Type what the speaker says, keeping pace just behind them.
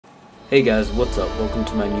Hey guys, what's up? Welcome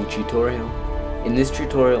to my new tutorial. In this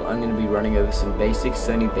tutorial I'm going to be running over some basic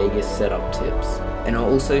Sony Vegas setup tips, and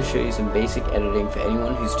I'll also show you some basic editing for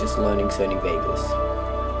anyone who's just learning Sony Vegas.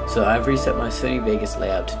 So I've reset my Sony Vegas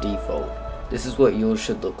layout to default. This is what yours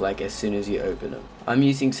should look like as soon as you open it. I'm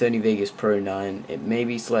using Sony Vegas Pro 9. It may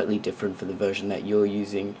be slightly different for the version that you're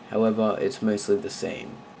using, however it's mostly the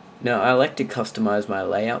same. Now I like to customize my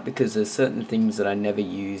layout because there's certain things that I never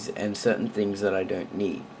use and certain things that I don't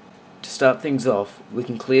need. To start things off, we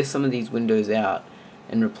can clear some of these windows out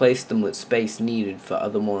and replace them with space needed for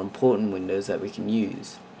other more important windows that we can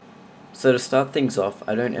use. So to start things off,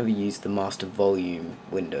 I don't ever use the master volume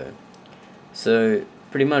window. So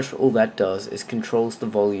pretty much all that does is controls the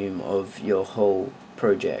volume of your whole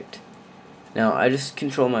project. Now I just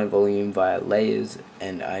control my volume via layers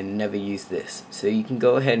and I never use this, so you can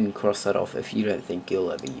go ahead and cross that off if you don't think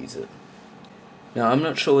you'll ever use it. Now I'm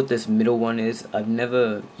not sure what this middle one is. I've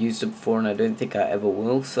never used it before and I don't think I ever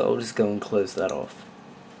will, so I'll just go and close that off.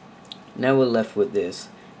 Now we're left with this,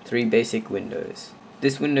 3 basic windows.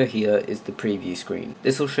 This window here is the preview screen.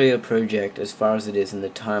 This will show your project as far as it is in the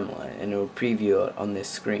timeline and it will preview it on this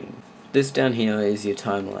screen. This down here is your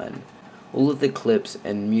timeline. All of the clips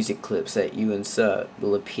and music clips that you insert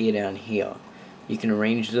will appear down here. You can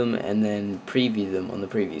arrange them and then preview them on the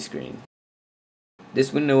preview screen.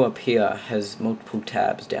 This window up here has multiple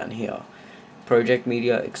tabs down here: Project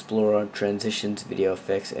Media, Explorer, Transitions, Video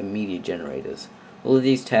Effects, and Media Generators. All of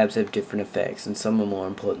these tabs have different effects and some are more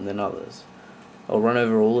important than others. I'll run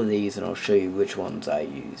over all of these and I'll show you which ones I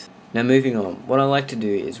use. Now moving on, what I like to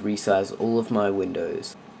do is resize all of my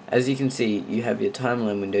windows. As you can see, you have your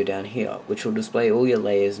timeline window down here, which will display all your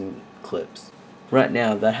layers and clips. Right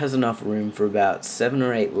now that has enough room for about 7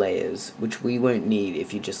 or 8 layers, which we won't need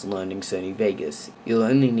if you're just learning Sony Vegas. You'll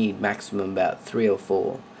only need maximum about 3 or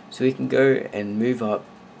 4. So we can go and move up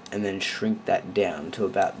and then shrink that down to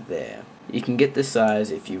about there. You can get the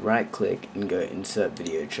size if you right click and go insert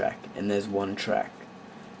video track, and there's 1 track.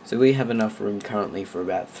 So we have enough room currently for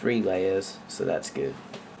about 3 layers, so that's good.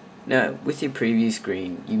 Now with your preview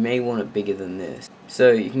screen you may want it bigger than this,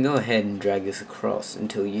 so you can go ahead and drag this across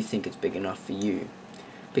until you think it's big enough for you.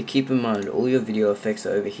 But keep in mind all your video effects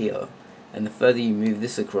are over here, and the further you move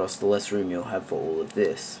this across the less room you'll have for all of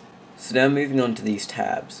this. So now moving on to these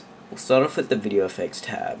tabs. We'll start off with the video effects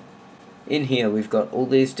tab. In here we've got all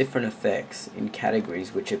these different effects in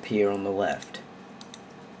categories which appear on the left.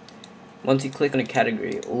 Once you click on a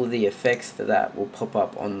category, all of the effects for that will pop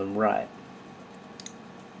up on the right.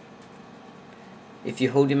 If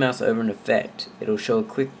you hold your mouse over an effect, it'll show a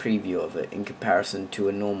quick preview of it in comparison to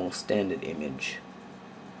a normal standard image.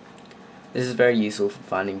 This is very useful for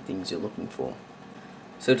finding things you're looking for.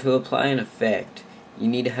 So to apply an effect, you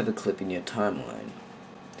need to have a clip in your timeline.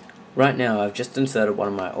 Right now I've just inserted one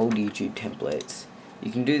of my old YouTube templates.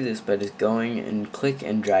 You can do this by just going and click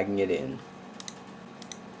and dragging it in.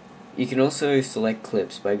 You can also select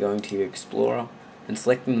clips by going to your Explorer and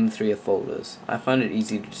selecting them through your folders. I find it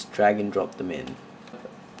easy to just drag and drop them in.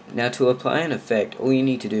 Now to apply an effect, all you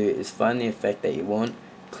need to do is find the effect that you want,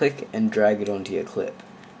 click and drag it onto your clip,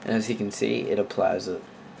 and as you can see it applies it.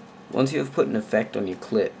 Once you have put an effect on your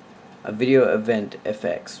clip, a video event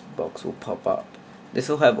effects box will pop up. This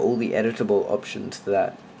will have all the editable options for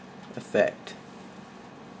that effect.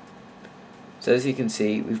 So as you can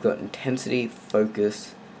see we've got intensity,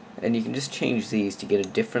 focus, and you can just change these to get a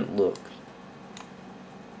different look.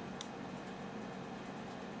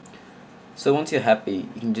 So once you're happy,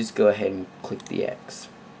 you can just go ahead and click the X.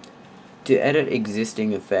 To edit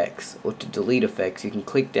existing effects or to delete effects, you can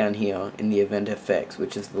click down here in the event effects,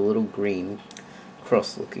 which is the little green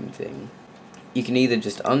cross looking thing. You can either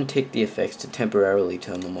just untick the effects to temporarily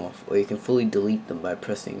turn them off, or you can fully delete them by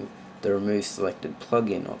pressing the remove selected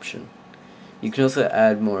plugin option. You can also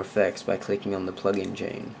add more effects by clicking on the plugin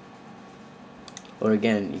chain. Or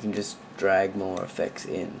again, you can just drag more effects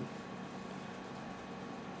in.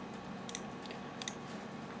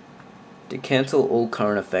 To cancel all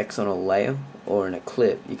current effects on a layer or in a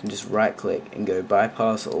clip, you can just right click and go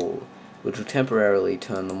bypass all, which will temporarily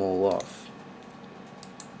turn them all off.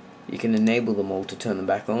 You can enable them all to turn them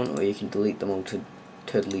back on, or you can delete them all to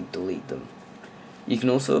totally delete them. You can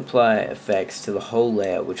also apply effects to the whole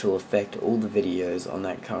layer, which will affect all the videos on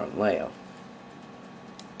that current layer.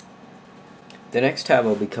 The next tab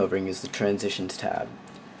I'll be covering is the Transitions tab.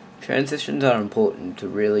 Transitions are important to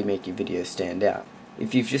really make your video stand out.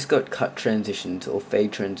 If you've just got cut transitions or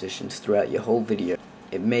fade transitions throughout your whole video,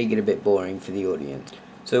 it may get a bit boring for the audience.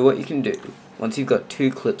 So what you can do, once you've got 2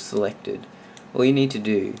 clips selected, all you need to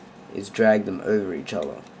do is drag them over each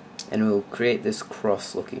other, and it will create this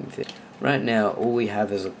cross looking thing. Right now all we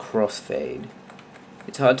have is a crossfade.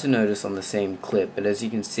 It's hard to notice on the same clip, but as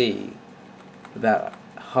you can see, about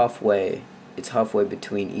halfway, it's halfway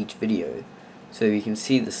between each video, so you can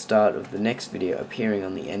see the start of the next video appearing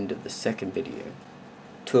on the end of the second video.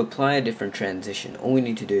 To apply a different transition, all we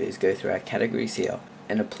need to do is go through our categories here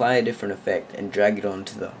and apply a different effect and drag it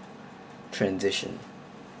onto the transition.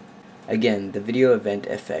 Again, the video event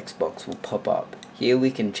FX box will pop up. Here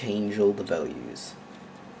we can change all the values.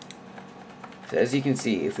 So as you can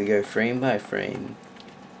see, if we go frame by frame,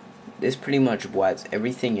 this pretty much wipes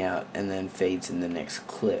everything out and then fades in the next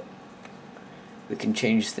clip. We can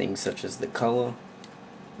change things such as the color,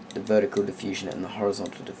 the vertical diffusion, and the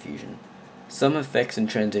horizontal diffusion. Some effects and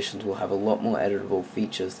transitions will have a lot more editable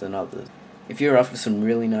features than others. If you're after some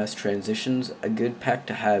really nice transitions, a good pack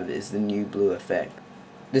to have is the new blue effect.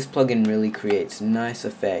 This plugin really creates nice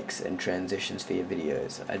effects and transitions for your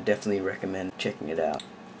videos. I definitely recommend checking it out.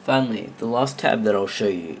 Finally, the last tab that I'll show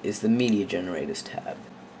you is the Media Generators tab.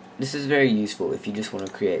 This is very useful if you just want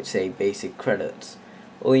to create, say, basic credits.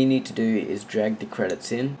 All you need to do is drag the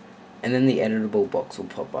credits in, and then the editable box will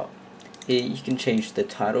pop up. Here you can change the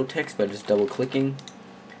title text by just double clicking,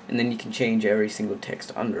 and then you can change every single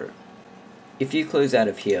text under it. If you close out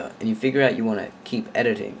of here and you figure out you want to keep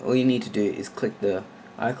editing, all you need to do is click the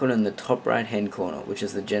icon in the top right hand corner, which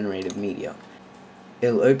is the generated media.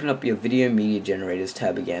 It'll open up your Video Media Generators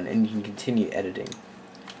tab again, and you can continue editing.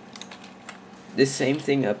 This same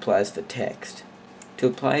thing applies for text. To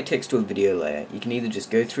apply text to a video layer, you can either just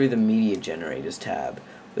go through the Media Generators tab,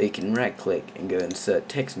 or you can right click and go Insert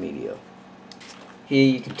Text Media. Here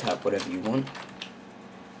you can type whatever you want,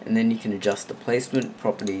 and then you can adjust the placement,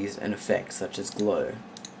 properties, and effects such as glow.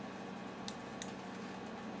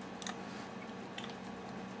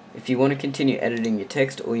 If you want to continue editing your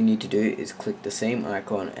text, all you need to do is click the same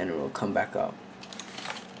icon and it will come back up.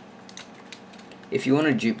 If you want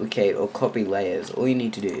to duplicate or copy layers, all you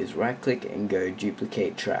need to do is right click and go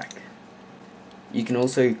Duplicate Track. You can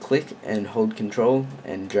also click and hold Control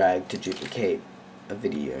and drag to duplicate a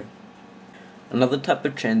video. Another type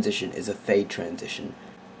of transition is a fade transition.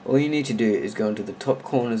 All you need to do is go into the top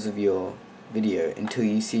corners of your video until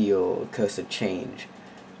you see your cursor change.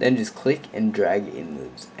 Then just click and drag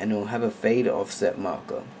inwards, and it will have a fade offset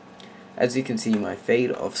marker. As you can see, my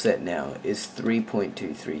fade offset now is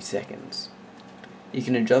 3.23 seconds. You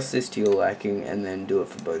can adjust this to your liking and then do it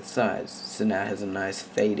for both sides, so now it has a nice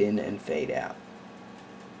fade in and fade out.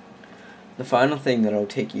 The final thing that I'll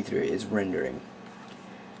take you through is rendering.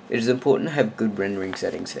 It is important to have good rendering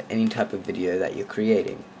settings for any type of video that you're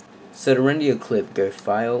creating. So to render your clip, go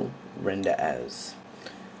File, Render As.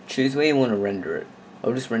 Choose where you want to render it.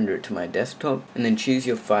 I'll just render it to my desktop, and then choose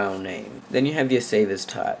your file name. Then you have your save as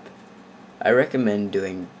type. I recommend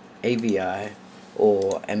doing AVI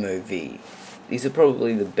or MOV. These are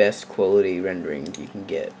probably the best quality rendering you can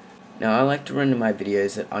get. Now I like to render my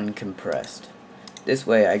videos at uncompressed. This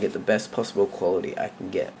way I get the best possible quality I can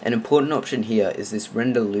get. An important option here is this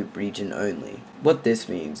render loop region only. What this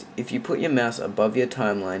means, if you put your mouse above your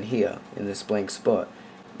timeline here in this blank spot,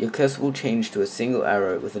 your cursor will change to a single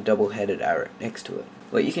arrow with a double-headed arrow next to it.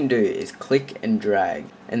 What you can do is click and drag,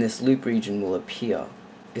 and this loop region will appear.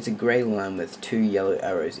 It's a grey line with two yellow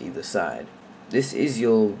arrows either side. This is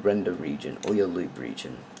your render region, or your loop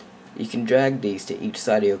region. You can drag these to each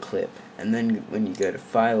side of your clip, and then when you go to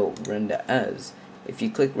File, Render As, if you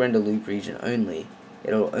click Render Loop Region Only,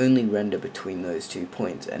 it'll only render between those 2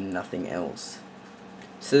 points and nothing else.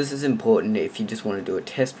 So this is important if you just want to do a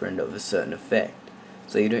test render of a certain effect.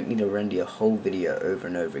 So you don't need to render your whole video over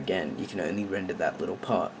and over again, you can only render that little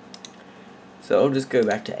part. So I'll just go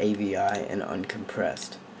back to AVI and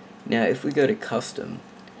uncompressed. Now if we go to Custom,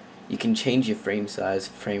 you can change your frame size,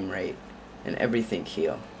 frame rate, and everything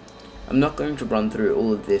here. I'm not going to run through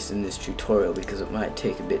all of this in this tutorial because it might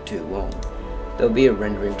take a bit too long. There'll be a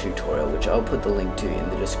rendering tutorial which I'll put the link to in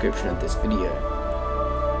the description of this video.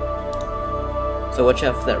 So watch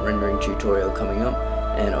out for that rendering tutorial coming up,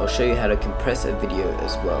 and I'll show you how to compress a video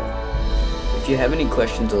as well. If you have any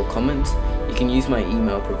questions or comments, you can use my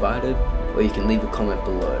email provided, or you can leave a comment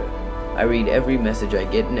below. I read every message I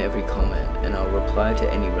get in every comment, and I'll reply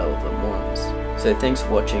to any relevant ones. So thanks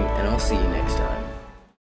for watching, and I'll see you next time.